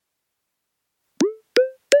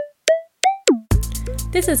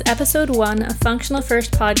This is episode 1 of Functional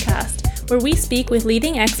First Podcast, where we speak with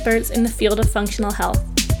leading experts in the field of functional health.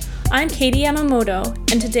 I'm Katie Yamamoto,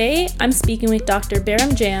 and today I'm speaking with Dr.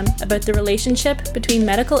 Baram Jam about the relationship between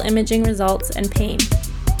medical imaging results and pain.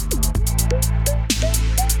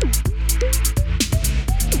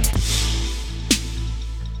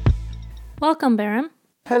 Welcome, Baram.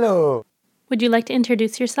 Hello. Would you like to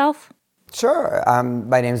introduce yourself? Sure.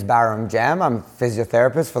 My name is Baram Jam. I'm a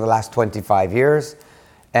physiotherapist for the last 25 years.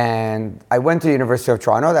 And I went to the University of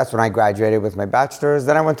Toronto. That's when I graduated with my bachelor's.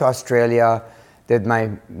 Then I went to Australia, did my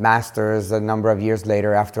master's a number of years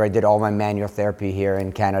later after I did all my manual therapy here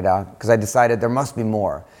in Canada, because I decided there must be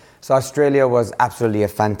more. So Australia was absolutely a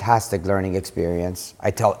fantastic learning experience.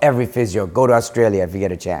 I tell every physio, go to Australia if you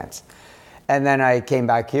get a chance. And then I came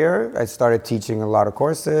back here. I started teaching a lot of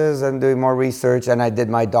courses and doing more research, and I did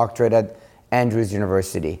my doctorate at Andrews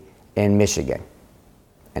University in Michigan.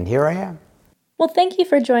 And here I am. Well, thank you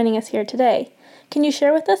for joining us here today. Can you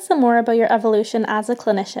share with us some more about your evolution as a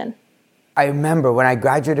clinician? I remember when I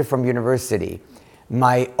graduated from university,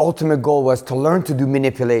 my ultimate goal was to learn to do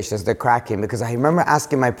manipulations, the cracking, because I remember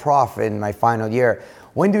asking my prof in my final year,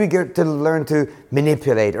 when do we get to learn to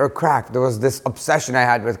manipulate or crack? There was this obsession I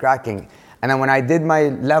had with cracking. And then when I did my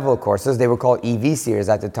level courses, they were called EV series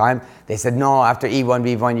at the time, they said, no, after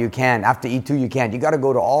E1, V1 you can, after E2 you can't. You got to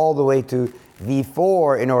go to all the way to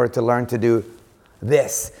V4 in order to learn to do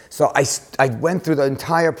this. So I went through the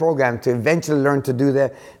entire program to eventually learn to do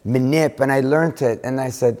the manip, and I learned it. And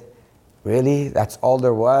I said, really? That's all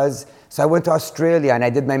there was? So I went to Australia and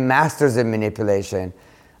I did my master's in manipulation.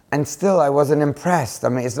 And still I wasn't impressed. I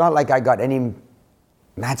mean, it's not like I got any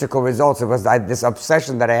magical results. It was this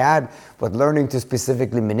obsession that I had with learning to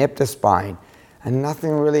specifically manip the spine. And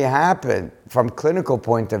nothing really happened from a clinical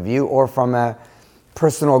point of view or from a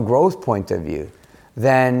personal growth point of view.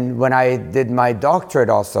 Then when I did my doctorate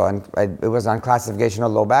also, and it was on classification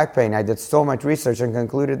of low back pain, I did so much research and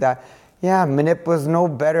concluded that, yeah, manip was no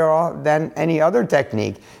better than any other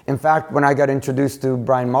technique. In fact, when I got introduced to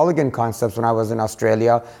Brian Mulligan concepts when I was in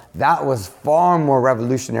Australia, that was far more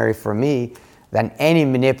revolutionary for me than any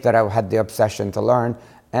manip that I had the obsession to learn.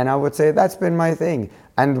 And I would say that's been my thing.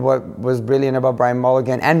 And what was brilliant about Brian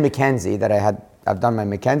Mulligan and Mackenzie, that I've done my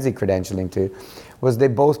Mackenzie credentialing to, was they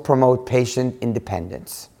both promote patient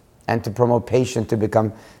independence and to promote patient to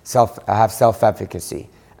become have self-efficacy.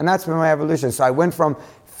 And that's been my evolution. So I went from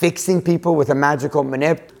fixing people with a magical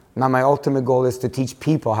manip. Now my ultimate goal is to teach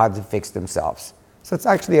people how to fix themselves. So it's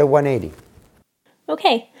actually a 180.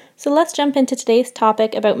 Okay, so let's jump into today's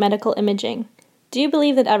topic about medical imaging. Do you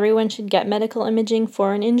believe that everyone should get medical imaging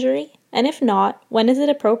for an injury? And if not, when is it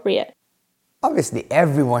appropriate? Obviously,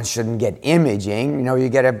 everyone shouldn't get imaging. You know, you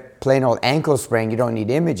get a plain old ankle sprain, you don't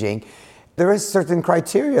need imaging. There is certain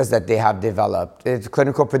criteria that they have developed. It's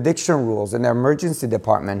clinical prediction rules in the emergency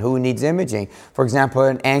department, who needs imaging. For example,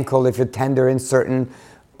 an ankle, if you're tender in certain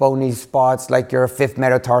bony spots like your fifth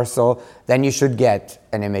metatarsal, then you should get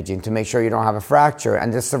an imaging to make sure you don't have a fracture.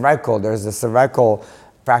 And there's the cervical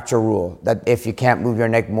fracture rule, that if you can't move your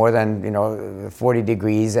neck more than 40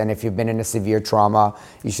 degrees, and if you've been in a severe trauma,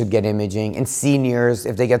 you should get imaging. And seniors,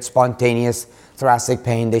 if they get spontaneous thoracic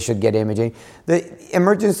pain, they should get imaging. The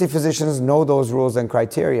emergency physicians know those rules and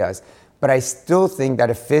criteria, but I still think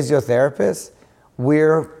that a physiotherapist,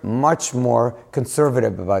 we're much more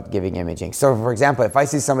conservative about giving imaging. So for example, if I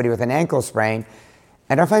see somebody with an ankle sprain,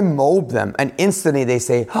 and if I mob them and instantly they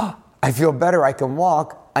say, oh, I feel better, I can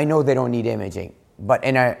walk, I know they don't need imaging. But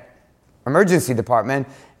in an emergency department,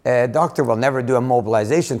 a doctor will never do a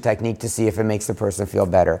mobilization technique to see if it makes the person feel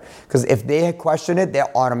better. Because if they question it,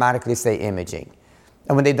 they'll automatically say imaging.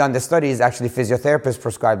 And when they've done the studies, actually physiotherapists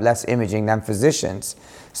prescribe less imaging than physicians.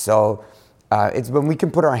 So it's when we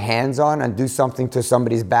can put our hands on and do something to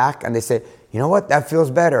somebody's back and they say, you know what, that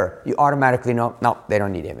feels better. You automatically know, no, they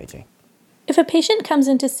don't need imaging. If a patient comes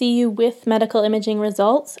in to see you with medical imaging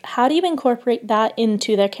results, how do you incorporate that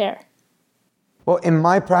into their care? Well, in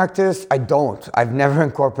my practice, I don't. I've never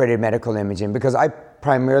incorporated medical imaging because I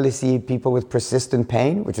primarily see people with persistent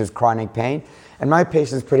pain, which is chronic pain. And my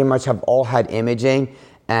patients pretty much have all had imaging,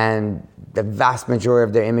 and the vast majority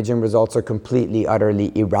of their imaging results are completely,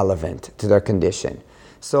 utterly irrelevant to their condition.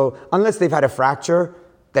 So unless they've had a fracture,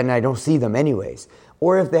 then I don't see them anyways.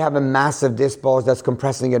 Or if they have a massive disc bulge that's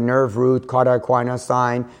compressing a nerve root, cauda equina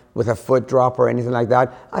sign with a foot drop or anything like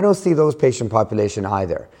that, I don't see those patient population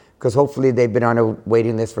either, because hopefully they've been on a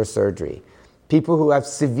waiting list for surgery. People who have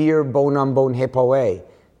severe bone-on-bone hip OA,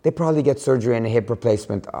 they probably get surgery and a hip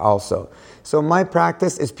replacement also. So my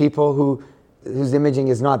practice is people whose imaging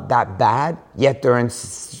is not that bad, yet they're in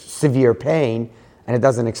severe pain, and it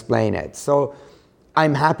doesn't explain it. So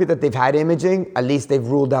I'm happy that they've had imaging. At least they've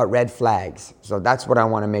ruled out red flags. So that's what I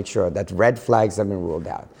want to make sure, that red flags have been ruled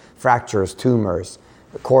out. Fractures, tumors,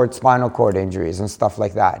 spinal cord injuries and stuff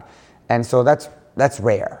like that. And so that's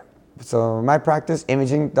rare. So in my practice,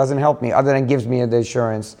 imaging doesn't help me other than gives me the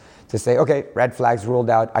assurance to say, okay, red flags ruled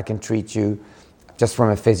out, I can treat you just from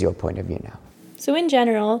a physio point of view now. So in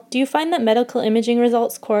general, do you find that medical imaging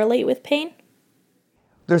results correlate with pain?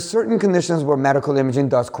 There's certain conditions where medical imaging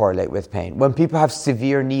does correlate with pain. When people have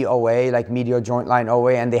severe knee OA, like medial joint line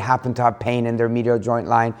OA, and they happen to have pain in their medial joint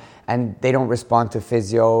line and they don't respond to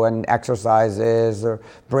physio and exercises or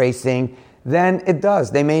bracing, then it does.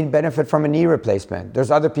 They may benefit from a knee replacement.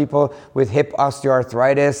 There's other people with hip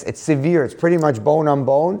osteoarthritis. It's severe. It's pretty much bone on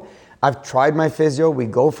bone. I've tried my physio. We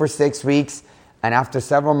go for 6 weeks. And after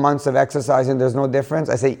several months of exercising, there's no difference.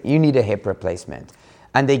 I say, you need a hip replacement.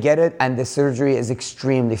 And they get it, and the surgery is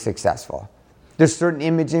extremely successful. There's certain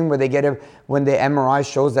imaging where they get it when the MRI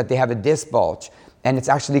shows that they have a disc bulge, and it's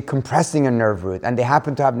actually compressing a nerve root, and they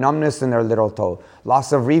happen to have numbness in their little toe,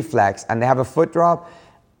 loss of reflex, and they have a foot drop.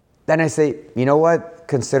 Then I say, you know what?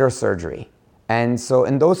 Consider surgery. And so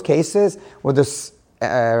in those cases where the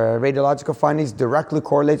radiological findings directly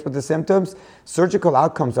correlates with the symptoms, surgical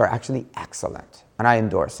outcomes are actually excellent, and I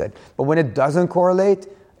endorse it. But when it doesn't correlate,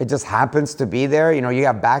 it just happens to be there, you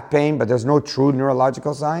have back pain, but there's no true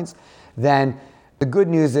neurological signs, then the good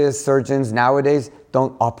news is surgeons nowadays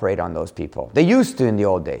don't operate on those people. They used to in the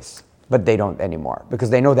old days, but they don't anymore because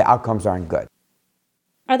they know the outcomes aren't good.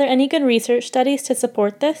 Are there any good research studies to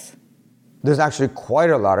support this? There's actually quite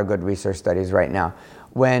a lot of good research studies right now.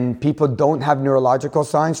 When people don't have neurological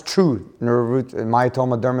signs, true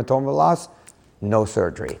myotoma, dermatoma loss, no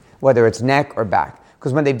surgery, whether it's neck or back.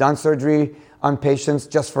 Because when they've done surgery on patients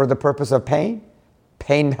just for the purpose of pain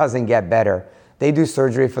doesn't get better. They do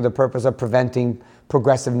surgery for the purpose of preventing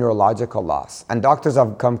progressive neurological loss. And doctors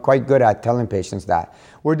have become quite good at telling patients that.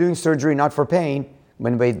 We're doing surgery not for pain.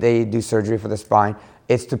 When they do surgery for the spine,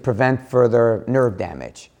 it's to prevent further nerve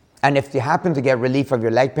damage. And if you happen to get relief of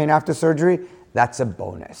your leg pain after surgery, that's a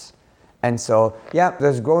bonus. And so,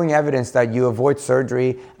 there's growing evidence that you avoid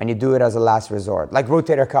surgery and you do it as a last resort. Like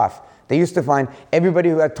rotator cuff. They used to find everybody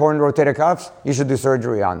who had torn rotator cuffs, you should do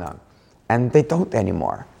surgery on them. And they don't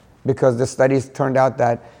anymore because the studies turned out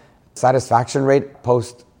that satisfaction rate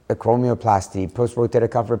post-acromioplasty,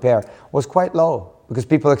 post-rotator cuff repair was quite low because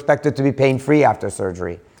people expected to be pain-free after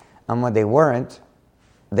surgery. And when they weren't,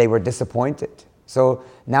 they were disappointed. So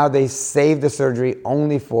now they save the surgery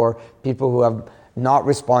only for people who have not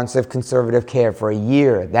responsive conservative care for a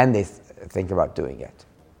year. Then they think about doing it.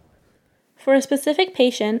 For a specific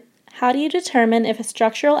patient, how do you determine if a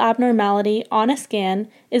structural abnormality on a scan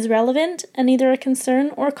is relevant and either a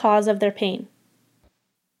concern or cause of their pain?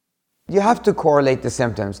 You have to correlate the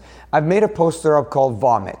symptoms. I've made a poster up called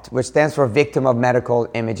VOMIT, which stands for Victim of Medical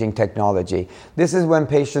Imaging Technology. This is when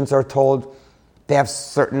patients are told they have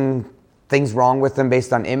certain things wrong with them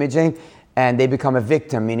based on imaging, and they become a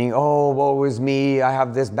victim, meaning, oh, woe is me, I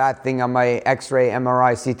have this bad thing on my X-ray,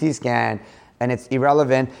 MRI, CT scan, and it's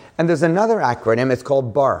irrelevant. And there's another acronym, it's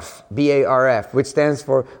called BARF, B-A-R-F, which stands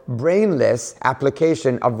for Brainless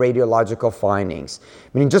Application of Radiological Findings.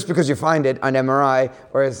 Meaning just because you find it on MRI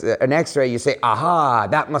or as an X-ray, you say, aha,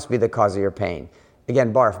 that must be the cause of your pain.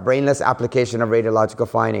 Again, BARF, Brainless Application of Radiological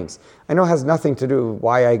Findings. I know it has nothing to do with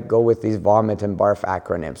why I go with these VOMIT and BARF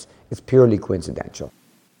acronyms. It's purely coincidental.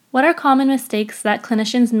 What are common mistakes that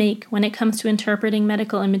clinicians make when it comes to interpreting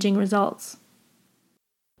medical imaging results?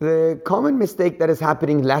 The common mistake that is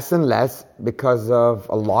happening less and less because of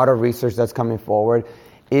a lot of research that's coming forward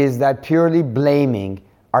is that purely blaming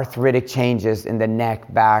arthritic changes in the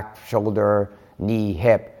neck, back, shoulder, knee,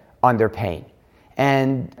 hip on their pain.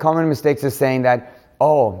 And common mistakes is saying that,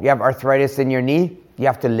 oh, you have arthritis in your knee, you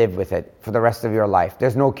have to live with it for the rest of your life.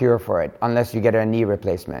 There's no cure for it unless you get a knee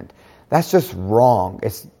replacement. That's just wrong.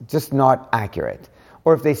 It's just not accurate.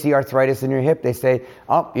 Or if they see arthritis in your hip, they say,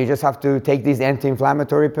 oh, you just have to take these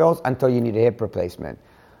anti-inflammatory pills until you need a hip replacement.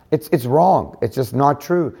 It's wrong. It's just not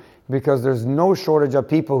true because there's no shortage of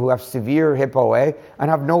people who have severe hip OA and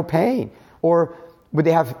have no pain. Or would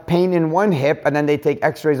they have pain in one hip and then they take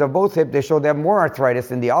x-rays of both hips, they show they have more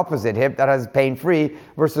arthritis in the opposite hip that has pain-free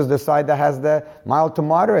versus the side that has the mild to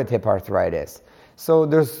moderate hip arthritis. So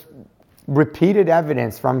there's repeated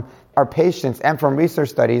evidence from our patients and from research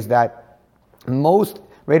studies that most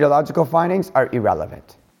radiological findings are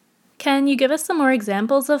irrelevant. Can you give us some more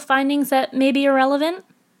examples of findings that may be irrelevant?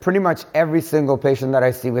 Pretty much every single patient that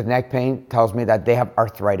I see with neck pain tells me that they have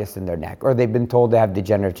arthritis in their neck or they've been told they have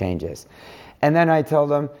degenerative changes. And then I tell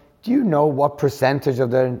them, do you know what percentage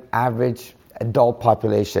of the average adult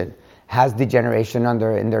population has degeneration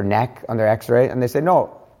in their neck, on their x-ray? And they say,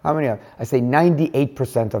 no. How many? I say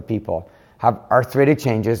 98% of people have arthritic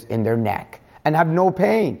changes in their neck and have no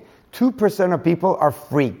pain. 2% of people are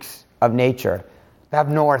freaks of nature. They have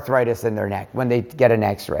no arthritis in their neck when they get an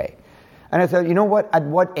x-ray. And I said, you know what? At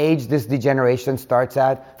what age this degeneration starts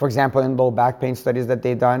at? For example, in low back pain studies that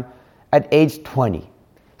they've done, at age 20.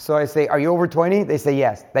 So I say, are you over 20? They say,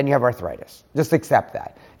 yes. Then you have arthritis. Just accept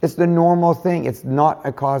that. It's the normal thing. It's not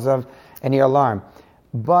a cause of any alarm.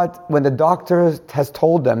 But when the doctor has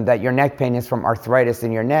told them that your neck pain is from arthritis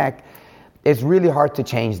in your neck, it's really hard to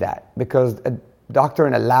change that because a doctor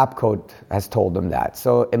in a lab coat has told them that.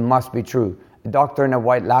 So it must be true. A doctor in a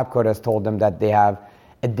white lab coat has told them that they have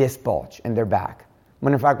a disc bulge in their back.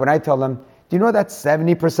 When in fact, when I tell them, do you know that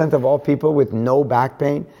 70% of all people with no back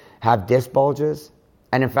pain have disc bulges?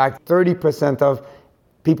 And in fact, 30% of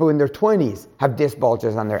people in their 20s have disc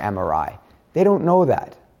bulges on their MRI. They don't know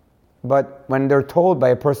that. But when they're told by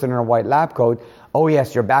a person in a white lab coat, oh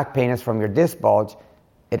yes, your back pain is from your disc bulge,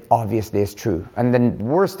 it obviously is true. And then the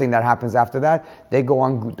worst thing that happens after that, they go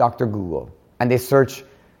on Dr. Google and they search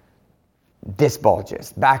disc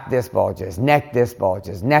bulges, back disc bulges, neck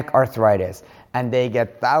arthritis, and they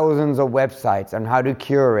get thousands of websites on how to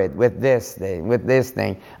cure it with this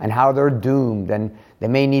thing, and how they're doomed, and they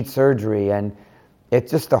may need surgery, and it's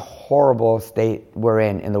just a horrible state we're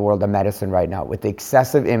in the world of medicine right now, with the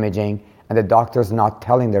excessive imaging and the doctors not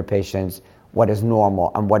telling their patients what is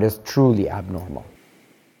normal and what is truly abnormal.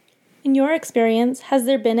 In your experience, has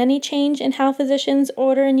there been any change in how physicians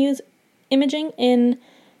order and use imaging in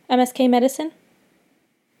MSK medicine?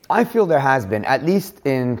 I feel there has been, at least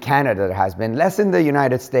in Canada there has been, less in the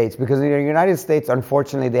United States, because in the United States,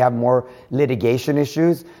 unfortunately, they have more litigation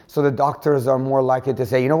issues, so the doctors are more likely to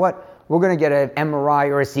say, you know what, we're going to get an MRI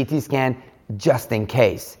or a CT scan just in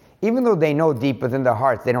case. Even though they know deep within their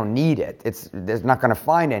hearts they don't need it. They're not going to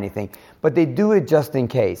find anything. But they do it just in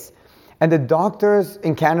case. And the doctors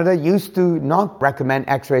in Canada used to not recommend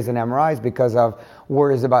x-rays and MRIs because of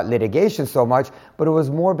worries about litigation so much, but it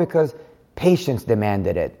was more because patients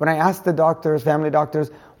demanded it. When I asked the doctors, family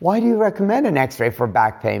doctors, why do you recommend an x-ray for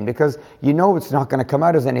back pain? Because you know it's not going to come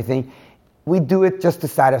out as anything. We do it just to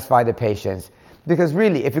satisfy the patients. Because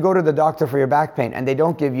really, if you go to the doctor for your back pain and they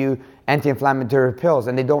don't give you anti-inflammatory pills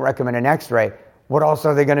and they don't recommend an x-ray, what else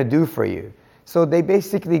are they going to do for you? So they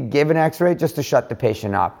basically give an x-ray just to shut the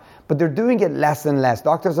patient up. But they're doing it less and less.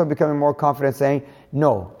 Doctors are becoming more confident saying,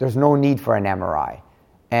 no, there's no need for an MRI.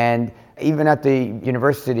 And even at the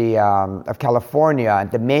University of California,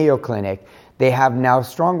 at the Mayo Clinic, they have now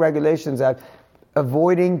strong regulations that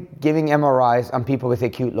avoiding giving MRIs on people with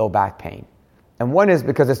acute low back pain. And one is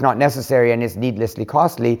because it's not necessary and it's needlessly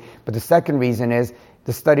costly, but the second reason is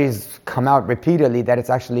the studies come out repeatedly that it's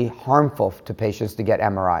actually harmful to patients to get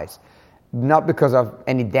MRIs. Not because of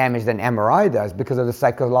any damage that an MRI does, because of the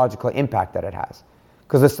psychological impact that it has.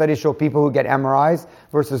 Because the studies show people who get MRIs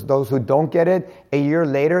versus those who don't get it, a year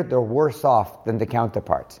later, they're worse off than the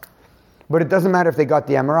counterparts. But it doesn't matter if they got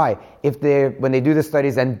the MRI. When they do the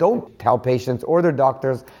studies and don't tell patients or their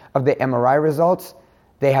doctors of the MRI results,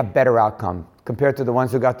 they have better outcome compared to the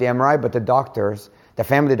ones who got the MRI, but the doctors, the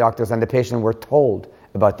family doctors and the patient were told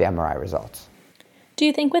about the MRI results. Do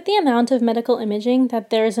you think with the amount of medical imaging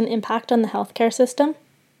that there is an impact on the healthcare system?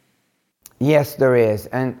 Yes, there is.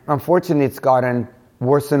 And unfortunately, it's gotten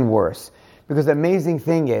worse and worse. Because the amazing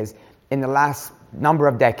thing is, in the last number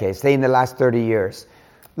of decades, say in the last 30 years,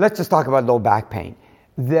 let's just talk about low back pain.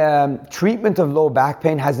 The treatment of low back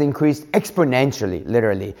pain has increased exponentially,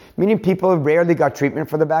 literally. Meaning people rarely got treatment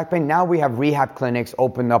for the back pain. Now we have rehab clinics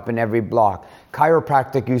opened up in every block.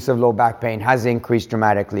 Chiropractic use of low back pain has increased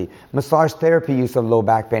dramatically. Massage therapy use of low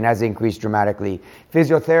back pain has increased dramatically.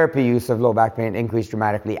 Physiotherapy use of low back pain increased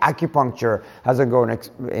dramatically. Acupuncture has grown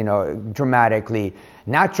dramatically.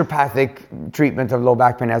 Naturopathic treatment of low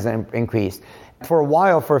back pain has increased. For a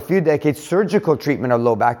while, for a few decades, surgical treatment of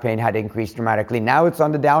low back pain had increased dramatically. Now it's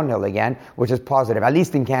on the downhill again, which is positive, at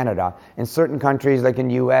least in Canada. In certain countries like in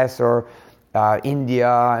the US or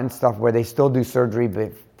India and stuff where they still do surgery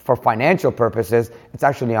but for financial purposes, it's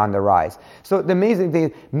actually on the rise. So the amazing thing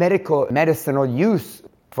is medicinal use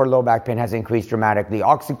for low back pain has increased dramatically.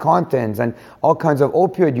 OxyContins and all kinds of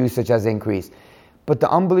opioid usage has increased. But the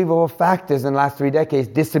unbelievable fact is in the last 3 decades,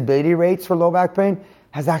 disability rates for low back pain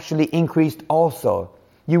has actually increased also.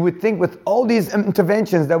 You would think with all these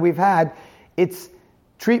interventions that we've had, it's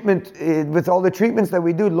treatment, with all the treatments that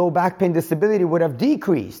we do, low back pain disability would have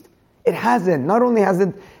decreased. It hasn't. Not only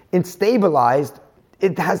hasn't it stabilized,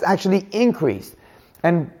 it has actually increased.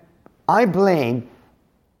 And I blame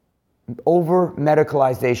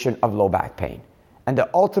over-medicalization of low back pain. And the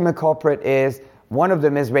ultimate culprit is, one of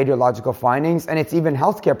them is radiological findings, and it's even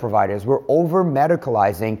healthcare providers. We're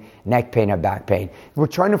over-medicalizing neck pain and back pain. We're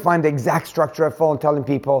trying to find the exact structure of fall and telling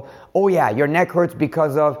people, oh yeah, your neck hurts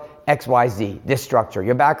because of XYZ, this structure.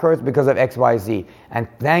 Your back hurts because of XYZ. And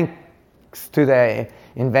thanks to the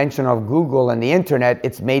invention of Google and the internet,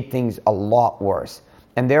 it's made things a lot worse.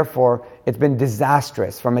 And therefore, it's been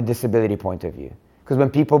disastrous from a disability point of view. Because when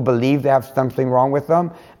people believe they have something wrong with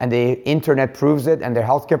them, and the internet proves it, and their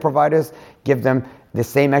healthcare providers give them the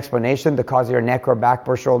same explanation, the cause of your neck or back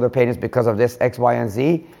or shoulder pain is because of this X, Y, and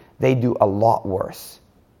Z, they do a lot worse.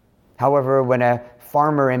 However, when a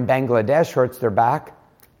farmer in Bangladesh hurts their back,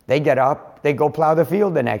 they get up, they go plow the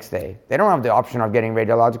field the next day. They don't have the option of getting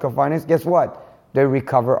radiological findings. Guess what? They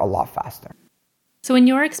recover a lot faster. So in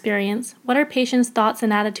your experience, what are patients' thoughts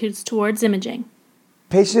and attitudes towards imaging?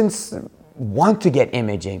 Patients want to get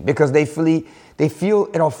imaging because they feel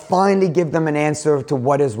it'll finally give them an answer to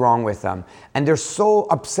what is wrong with them. And they're so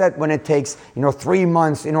upset when it takes 3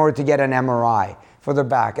 months in order to get an MRI for their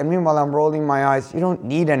back. And meanwhile, I'm rolling my eyes. You don't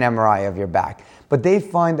need an MRI of your back. But they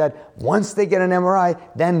find that once they get an MRI,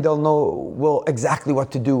 then they'll know exactly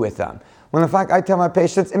what to do with them. When in fact, I tell my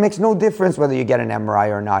patients, it makes no difference whether you get an MRI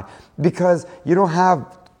or not, because you don't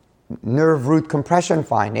have nerve root compression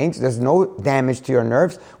findings. There's no damage to your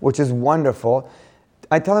nerves, which is wonderful.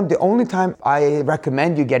 I tell them the only time I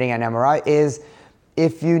recommend you getting an MRI is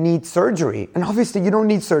if you need surgery. And obviously you don't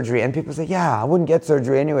need surgery. And people say, yeah, I wouldn't get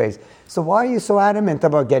surgery anyways. So why are you so adamant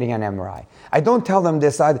about getting an MRI? I don't tell them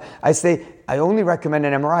this. I say, I only recommend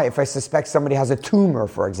an MRI if I suspect somebody has a tumor,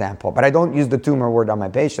 for example. But I don't use the tumor word on my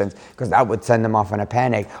patients because that would send them off in a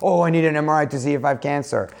panic. Oh, I need an MRI to see if I have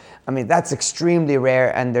cancer. I mean, that's extremely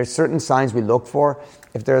rare, and there's certain signs we look for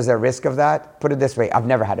if there's a risk of that. Put it this way, I've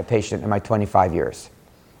never had a patient in my 25 years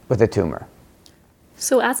with a tumor.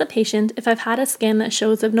 So as a patient, if I've had a scan that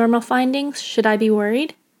shows abnormal findings, should I be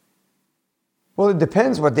worried? Well, it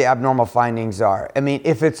depends what the abnormal findings are. I mean,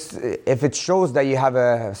 if it shows that you have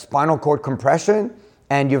a spinal cord compression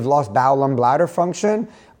and you've lost bowel and bladder function,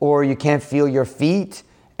 or you can't feel your feet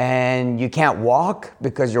and you can't walk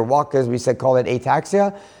because your walk, as we said, call it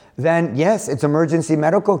ataxia, then yes, it's emergency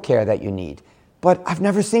medical care that you need. But I've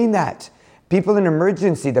never seen that. People in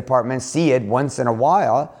emergency departments see it once in a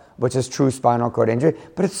while, which is true spinal cord injury,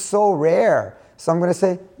 but it's so rare. So I'm going to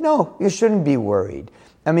say, no, you shouldn't be worried.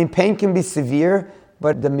 I mean, pain can be severe,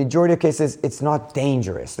 but the majority of cases, it's not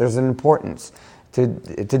dangerous. There's an importance to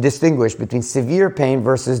distinguish between severe pain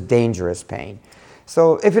versus dangerous pain.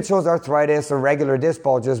 So if it shows arthritis or regular disc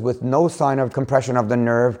bulges with no sign of compression of the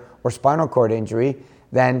nerve or spinal cord injury,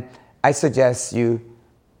 then I suggest you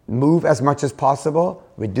move as much as possible,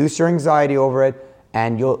 reduce your anxiety over it,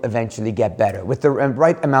 and you'll eventually get better with the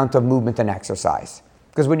right amount of movement and exercise.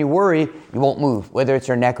 Because when you worry, you won't move, whether it's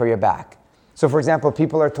your neck or your back. So for example,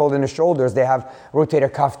 people are told in the shoulders they have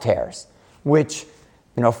rotator cuff tears, which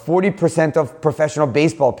 40% of professional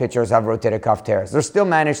baseball pitchers have rotator cuff tears. They still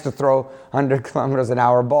manage to throw 100 kilometers an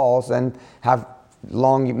hour balls and have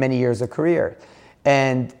many years of career.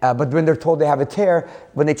 And but when they're told they have a tear,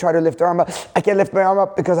 when they try to lift their arm up, I can't lift my arm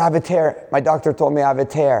up because I have a tear. My doctor told me I have a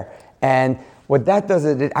tear. And what that does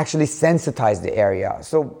is it actually sensitizes the area.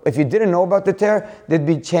 So if you didn't know about the tear, there'd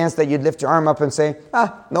be a chance that you'd lift your arm up and say,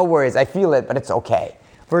 no worries, I feel it, but it's okay.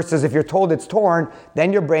 Versus if you're told it's torn,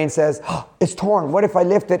 then your brain says, it's torn. What if I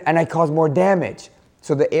lift it and I cause more damage?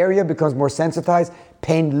 So the area becomes more sensitized.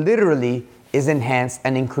 Pain literally is enhanced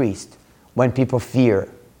and increased when people fear.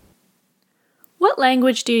 What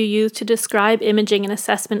language do you use to describe imaging and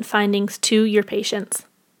assessment findings to your patients?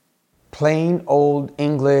 Plain old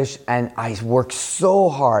English, and I work so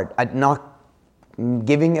hard at not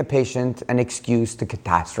giving a patient an excuse to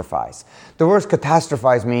catastrophize. The word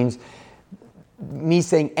catastrophize means me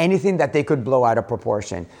saying anything that they could blow out of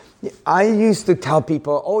proportion. I used to tell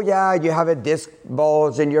people, oh yeah, you have a disc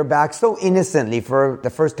bulge in your back, so innocently for the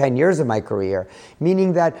first 10 years of my career,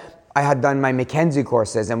 meaning that I had done my McKenzie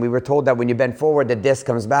courses, and we were told that when you bend forward, the disc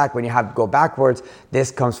comes back. When you have to go backwards,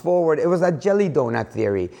 disc comes forward. It was that jelly donut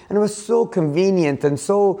theory. And it was so convenient and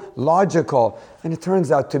so logical. And it turns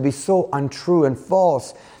out to be so untrue and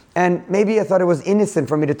false. And maybe I thought it was innocent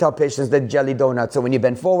for me to tell patients that jelly donut. So when you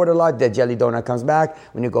bend forward a lot, the jelly donut comes back.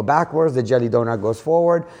 When you go backwards, the jelly donut goes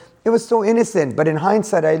forward. It was so innocent, but in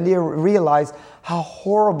hindsight, I realized how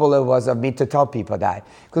horrible it was of me to tell people that.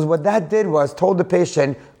 Because what that did was told the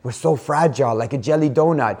patient, we're so fragile, like a jelly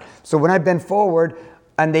donut. So when I bend forward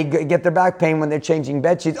and they get their back pain when they're changing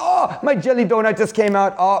bed sheets, oh, my jelly donut just came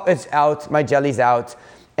out. Oh, it's out. My jelly's out.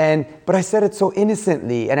 But I said it so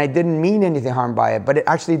innocently, and I didn't mean anything harm by it, but it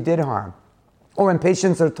actually did harm. Or when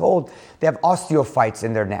patients are told they have osteophytes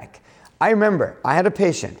in their neck. I remember I had a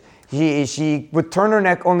patient. She would turn her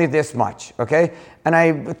neck only this much, okay? And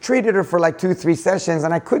I treated her for like 2-3 sessions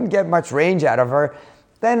and I couldn't get much range out of her.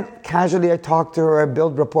 Then casually I talked to her, I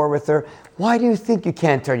built rapport with her. Why do you think you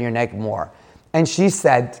can't turn your neck more? And she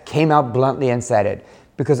came out bluntly and said it.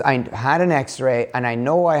 Because I had an x-ray and I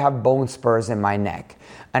know I have bone spurs in my neck.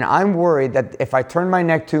 And I'm worried that if I turn my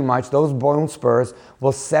neck too much, those bone spurs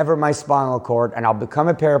will sever my spinal cord and I'll become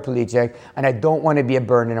a paraplegic and I don't want to be a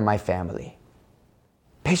burden in my family.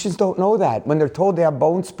 Patients don't know that. When they're told they have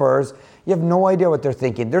bone spurs, you have no idea what they're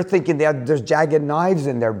thinking. They're thinking there's jagged knives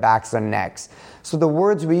in their backs and necks. So the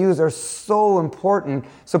words we use are so important.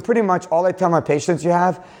 So pretty much all I tell my patients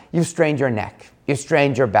you've strained your neck, you've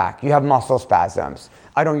strained your back, you have muscle spasms.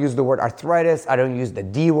 I don't use the word arthritis, I don't use the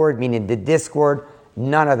D word, meaning the disc word,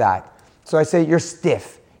 none of that. So I say you're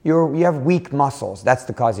stiff, you have weak muscles, that's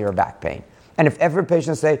the cause of your back pain. And if every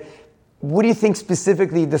patient say, what do you think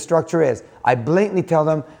specifically the structure is? I blatantly tell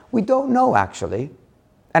them, we don't know actually.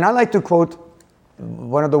 And I like to quote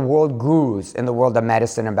one of the world gurus in the world of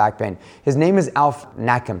medicine and back pain. His name is Alf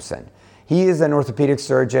Nackimson. He is an orthopedic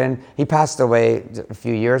surgeon. He passed away a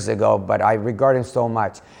few years ago, but I regard him so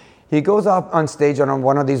much. He goes up on stage on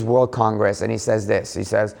one of these world congress and he says this. He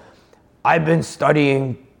says, I've been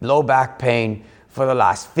studying low back pain for the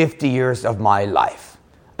last 50 years of my life.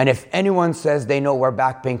 And if anyone says they know where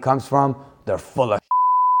back pain comes from, they're full of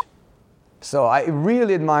shit. So I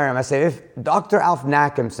really admire him. I say, if Dr. Alf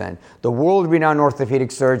Nackimson, the world-renowned orthopedic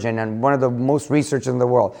surgeon and one of the most researchers in the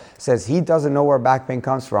world, says he doesn't know where back pain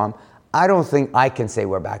comes from, I don't think I can say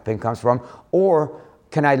where back pain comes from, or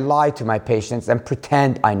can I lie to my patients and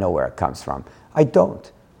pretend I know where it comes from? I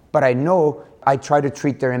don't. But I know I try to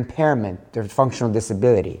treat their impairment, their functional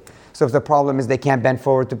disability. So if the problem is they can't bend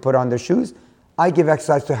forward to put on their shoes, I give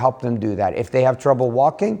exercise to help them do that. If they have trouble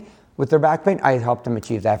walking with their back pain, I help them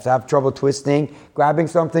achieve that. If they have trouble twisting, grabbing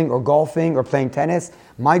something, or golfing, or playing tennis,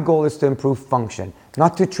 my goal is to improve function,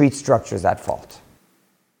 not to treat structures at fault.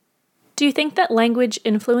 Do you think that language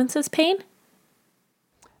influences pain?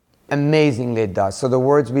 Amazingly it does. So the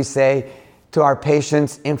words we say to our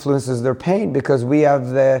patients influences their pain because we have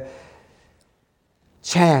the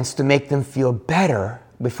chance to make them feel better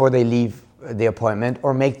before they leave the appointment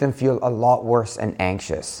or make them feel a lot worse and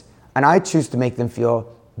anxious. And I choose to make them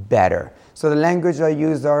feel better. So the language I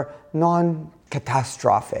use are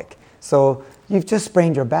non-catastrophic. So you've just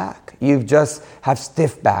sprained your back. You just have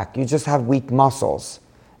stiff back. You just have weak muscles.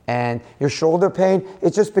 And your shoulder pain,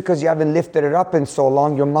 it's just because you haven't lifted it up in so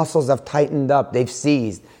long, your muscles have tightened up, they've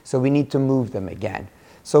seized. So we need to move them again.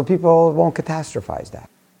 So people won't catastrophize that.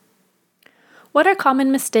 What are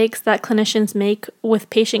common mistakes that clinicians make with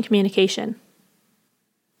patient communication?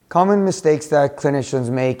 Common mistakes that clinicians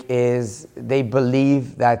make is they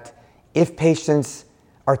believe that if patients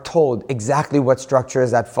are told exactly what structure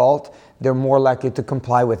is at fault, they're more likely to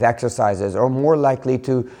comply with exercises or more likely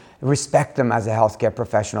to respect them as a healthcare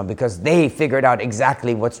professional because they figured out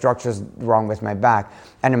exactly what structure is wrong with my back.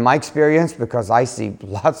 And in my experience, because I see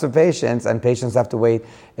lots of patients and patients have to wait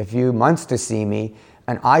a few months to see me,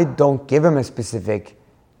 and I don't give them a specific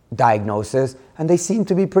diagnosis, and they seem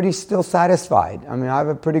to be pretty still satisfied. I mean, I have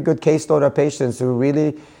a pretty good caseload of patients who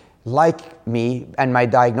really like me and my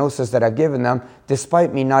diagnosis that I've given them,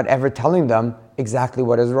 despite me not ever telling them exactly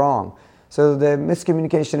what is wrong. So the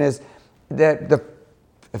miscommunication is that the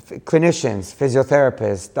clinicians,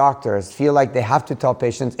 physiotherapists, doctors feel like they have to tell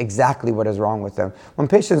patients exactly what is wrong with them. When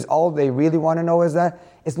patients, all they really want to know is that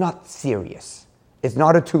it's not serious. It's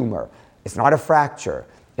not a tumor. It's not a fracture.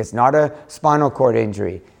 It's not a spinal cord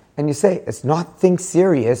injury. And you say, it's nothing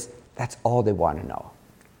serious. That's all they want to know.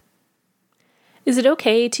 Is it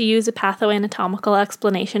okay to use a pathoanatomical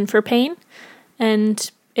explanation for pain?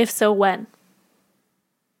 And if so, when?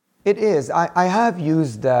 It is. I have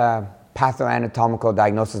used pathoanatomical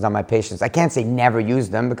diagnosis on my patients. I can't say never use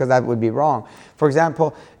them because that would be wrong. For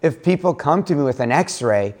example, if people come to me with an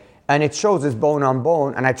x-ray and it shows it's bone on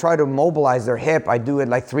bone and I try to mobilize their hip, I do it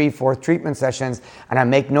like 3-4 treatment sessions and I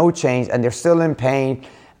make no change and they're still in pain,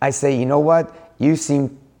 I say, you know what, you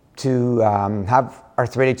seem to have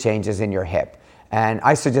arthritic changes in your hip. And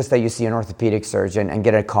I suggest that you see an orthopedic surgeon and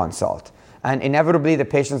get a consult. And inevitably, the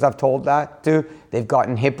patients I've told that to, they've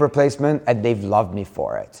gotten hip replacement and they've loved me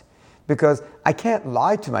for it. Because I can't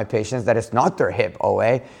lie to my patients that it's not their hip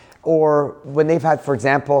OA. Or when they've had, for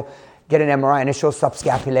example, get an MRI and it shows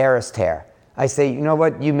subscapularis tear. I say, you know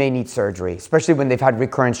what, you may need surgery, especially when they've had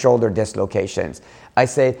recurrent shoulder dislocations. I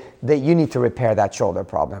say that you need to repair that shoulder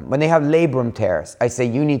problem. When they have labrum tears, I say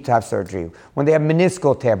you need to have surgery. When they have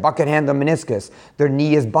meniscal tear, bucket handle meniscus, their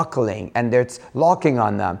knee is buckling and it's locking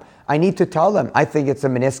on them, I need to tell them, I think it's a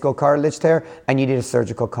meniscal cartilage tear and you need a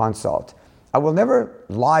surgical consult. I will never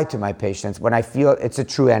lie to my patients when I feel it's a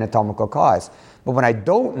true anatomical cause. But when I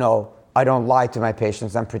don't know, I don't lie to my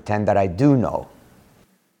patients and pretend that I do know.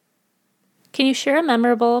 Can you share a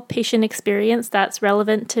memorable patient experience that's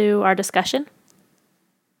relevant to our discussion?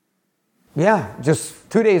 Yeah, just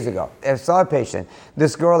 2 days ago, I saw a patient.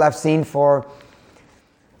 This girl I've seen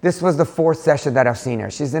this was the 4th session that I've seen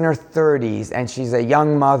her. She's in her 30s and she's a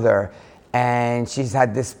young mother and she's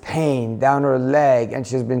had this pain down her leg and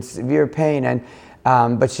she's been severe pain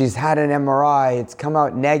but she's had an MRI, it's come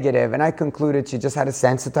out negative, and I concluded she just had a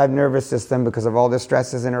sensitive nervous system because of all the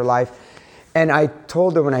stresses in her life. And I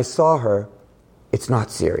told her when I saw her, it's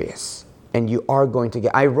not serious. And you are going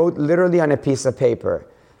to I wrote literally on a piece of paper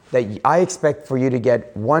that I expect for you to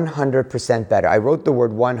get 100% better. I wrote the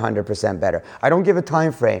word 100% better. I don't give a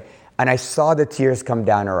time frame. And I saw the tears come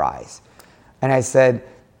down her eyes. And I said,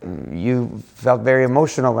 you felt very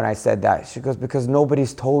emotional when I said that. She goes, because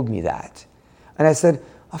nobody's told me that. And I said,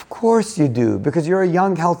 of course you do, because you're a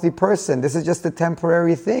young, healthy person. This is just a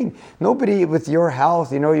temporary thing. Nobody with your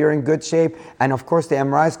health, you're in good shape, and of course the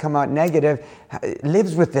MRIs come out negative,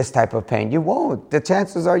 lives with this type of pain. You won't. The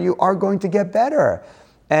chances are you are going to get better.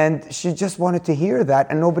 And she just wanted to hear that,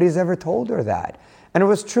 and nobody's ever told her that. And it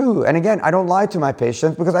was true. And again, I don't lie to my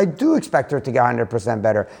patients because I do expect her to get 100%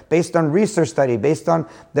 better based on research study, based on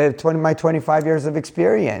my 25 years of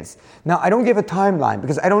experience. Now, I don't give a timeline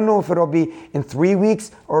because I don't know if it'll be in 3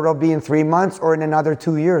 weeks or it'll be in 3 months or in another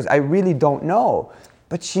 2 years. I really don't know.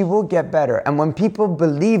 But she will get better. And when people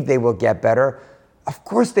believe they will get better, of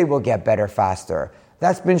course they will get better faster.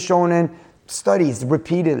 That's been shown in studies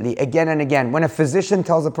repeatedly, again and again. When a physician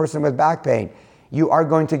tells a person with back pain, you are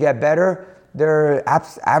going to get better, their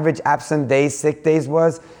average absent days, sick days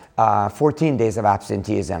was 14 days of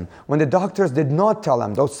absenteeism. When the doctors did not tell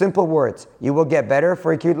them those simple words, you will get better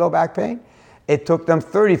for acute low back pain, it took them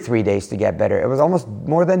 33 days to get better. It was almost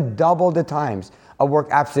more than double the times of work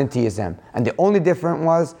absenteeism. And the only difference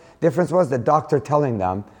was the doctor telling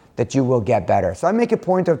them that you will get better. So I make a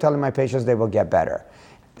point of telling my patients they will get better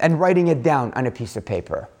and writing it down on a piece of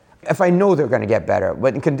paper. If I know they're going to get better,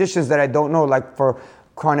 but in conditions that I don't know, like for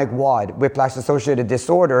chronic WAD, whiplash-associated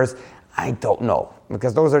disorders, I don't know,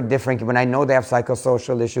 because those are different. When I know they have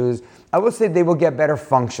psychosocial issues, I will say they will get better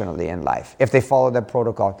functionally in life if they follow the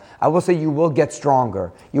protocol. I will say you will get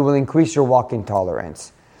stronger. You will increase your walking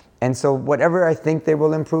tolerance. And so whatever I think they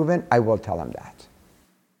will improve in, I will tell them that.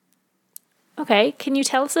 Okay, can you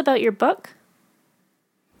tell us about your book?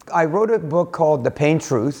 I wrote a book called The Pain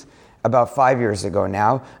Truth about 5 years ago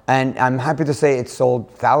now, and I'm happy to say it's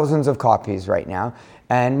sold thousands of copies right now,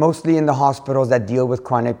 and mostly in the hospitals that deal with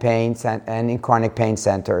chronic pain and in chronic pain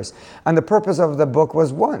centers. And the purpose of the book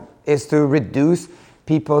was is to reduce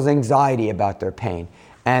people's anxiety about their pain.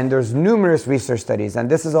 And there's numerous research studies, and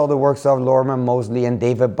this is all the works of Lorimer Moseley and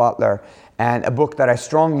David Butler, and a book that I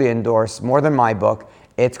strongly endorse, more than my book.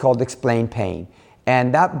 It's called Explain Pain.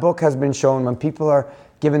 And that book has been shown when people are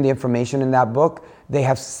given the information in that book, they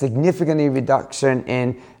have significantly reduction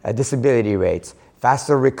in disability rates,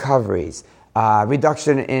 faster recoveries,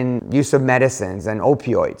 reduction in use of medicines and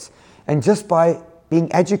opioids, and just by being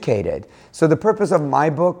educated. So the purpose of my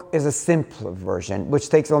book is a simpler version, which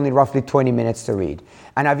takes only roughly 20 minutes to read.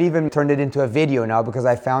 And I've even turned it into a video now because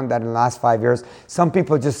I found that in the last 5 years, some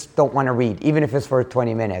people just don't want to read, even if it's for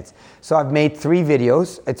 20 minutes. So I've made 3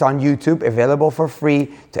 videos. It's on YouTube, available for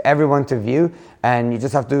free to everyone to view. And you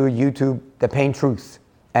just have to YouTube The Pain Truth,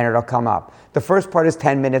 and it'll come up. The first part is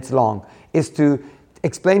 10 minutes long, is to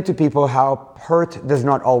explain to people how hurt does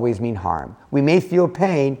not always mean harm. We may feel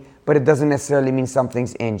pain, but it doesn't necessarily mean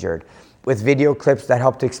something's injured, with video clips that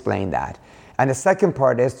help to explain that. And the second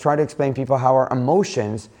part is try to explain people how our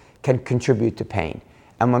emotions can contribute to pain.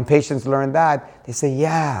 And when patients learn that, they say,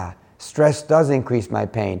 yeah, stress does increase my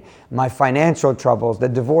pain. My financial troubles, the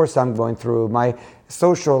divorce I'm going through, my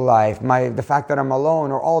social life, the fact that I'm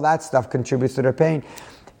alone, or all that stuff contributes to their pain.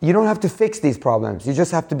 You don't have to fix these problems. You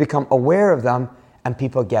just have to become aware of them, and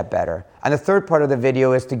people get better. And the third part of the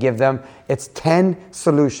video is to give them, it's 10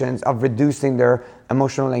 solutions of reducing their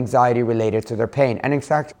emotional anxiety related to their pain. And in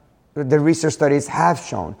fact, the research studies have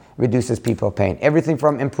shown reduces people's pain. Everything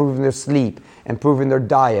from improving their sleep, improving their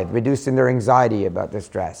diet, reducing their anxiety about their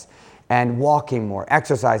stress, and walking more,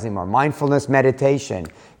 exercising more, mindfulness meditation,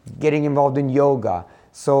 getting involved in yoga,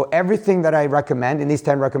 So everything that I recommend in these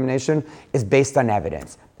 10 recommendations is based on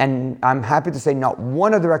evidence. And I'm happy to say not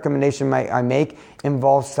one of the recommendations I make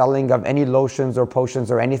involves selling of any lotions or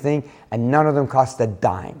potions or anything, and none of them cost a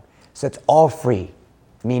dime. So it's all free,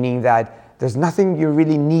 meaning that there's nothing you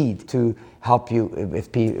really need to help you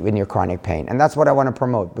in your chronic pain. And that's what I want to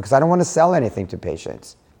promote, because I don't want to sell anything to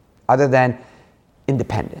patients other than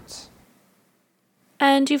independence.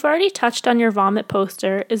 And you've already touched on your vomit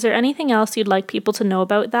poster. Is there anything else you'd like people to know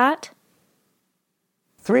about that?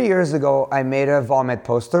 3 years ago, I made a vomit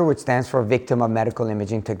poster, which stands for Victim of Medical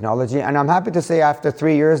Imaging Technology. And I'm happy to say after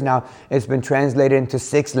 3 years now, it's been translated into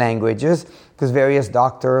 6 languages, because various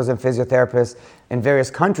doctors and physiotherapists in various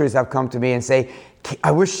countries have come to me and say,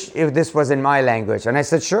 I wish if this was in my language. And I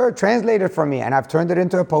said, sure, translate it for me. And I've turned it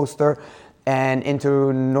into a poster, and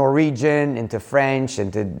into Norwegian, into French,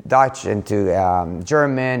 into Dutch, into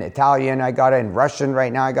German, Italian, I got it, and Russian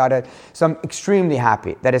right now I got it. So I'm extremely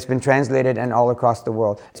happy that it's been translated and all across the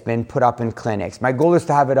world. It's been put up in clinics. My goal is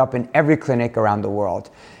to have it up in every clinic around the world.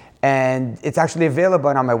 And it's actually available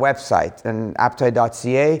on my website, on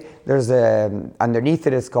aptoid.ca. There's underneath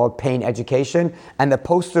it's called Pain Education, and the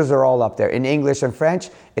posters are all up there in English and French.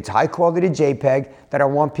 It's high quality JPEG that I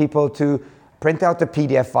want people to print out the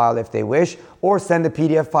PDF file if they wish, or send the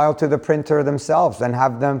PDF file to the printer themselves and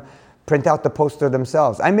have them print out the poster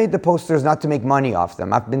themselves. I made the posters not to make money off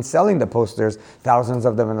them. I've been selling the posters, thousands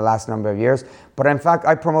of them in the last number of years, but in fact,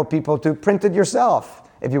 I promote people to print it yourself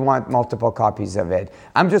if you want multiple copies of it.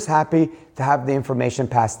 I'm just happy to have the information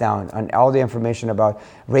passed down, and all the information about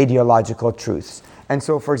radiological truths. And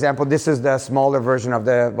so, for example, this is the smaller version of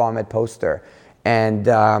the vomit poster. And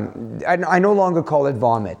I no longer call it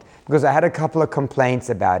vomit, because I had a couple of complaints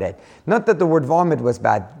about it. Not that the word vomit was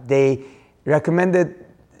bad. They recommended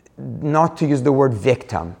not to use the word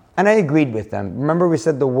victim. And I agreed with them. Remember, we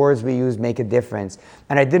said the words we use make a difference.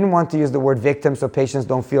 And I didn't want to use the word victim so patients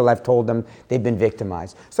don't feel I've told them they've been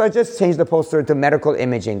victimized. So I just changed the poster to medical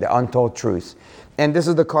imaging, the untold truth. And this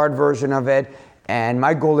is the card version of it. And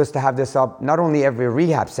my goal is to have this up not only every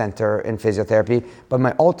rehab center in physiotherapy, but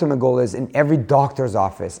my ultimate goal is in every doctor's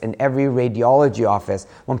office, in every radiology office,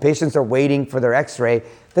 when patients are waiting for their x-ray,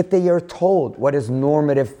 that they are told what is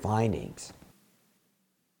normative findings.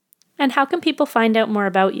 And how can people find out more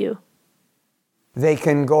about you? They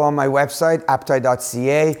can go on my website,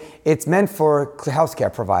 aptoid.ca. It's meant for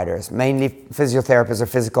healthcare providers, mainly physiotherapists or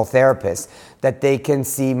physical therapists, that they can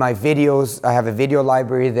see my videos. I have a video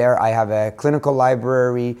library there. I have a clinical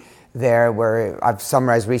library there where I've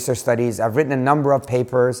summarized research studies. I've written a number of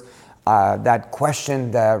papers that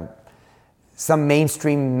question some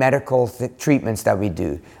mainstream medical treatments that we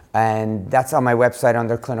do. And that's on my website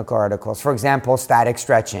under clinical articles. For example, static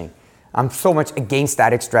stretching. I'm so much against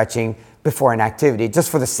static stretching before an activity,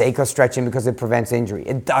 just for the sake of stretching because it prevents injury.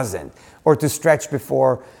 It doesn't. Or to stretch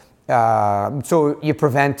before, so you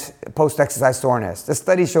prevent post-exercise soreness. The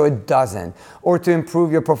studies show it doesn't. Or to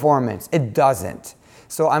improve your performance. It doesn't.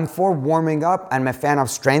 So I'm for warming up. I'm a fan of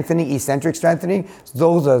strengthening, eccentric strengthening.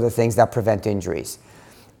 Those are the things that prevent injuries.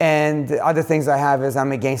 And the other things I have is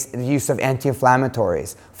I'm against the use of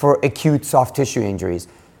anti-inflammatories for acute soft tissue injuries.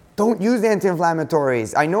 Don't use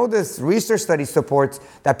anti-inflammatories. I know this research study supports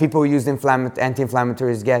that people who use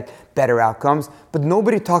anti-inflammatories get better outcomes, but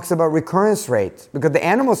nobody talks about recurrence rate, because the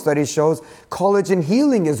animal study shows collagen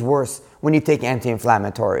healing is worse when you take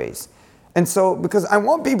anti-inflammatories. And so, because I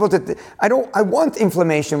want people to, I want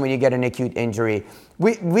inflammation when you get an acute injury.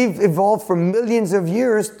 We've evolved for millions of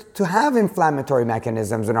years to have inflammatory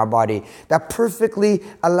mechanisms in our body that perfectly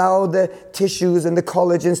allow the tissues and the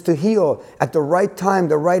collagens to heal at the right time,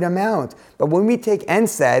 the right amount. But when we take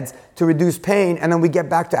NSAIDs to reduce pain and then we get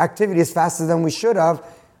back to activity as fast as we should have,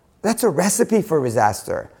 that's a recipe for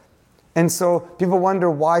disaster. And so people wonder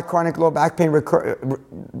why chronic low back pain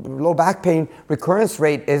recurrence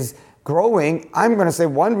rate is growing. I'm going to say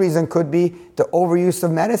one reason could be the overuse of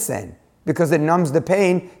medicine, because it numbs the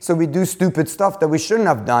pain, so we do stupid stuff that we shouldn't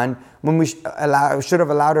have done when we should have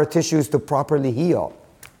allowed our tissues to properly heal.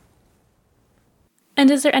 And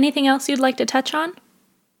is there anything else you'd like to touch on?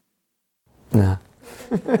 No.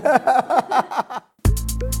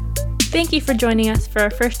 Thank you for joining us for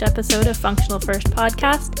our first episode of Functional First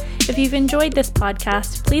Podcast. If you've enjoyed this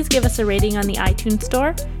podcast, please give us a rating on the iTunes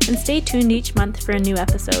Store and stay tuned each month for a new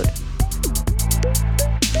episode.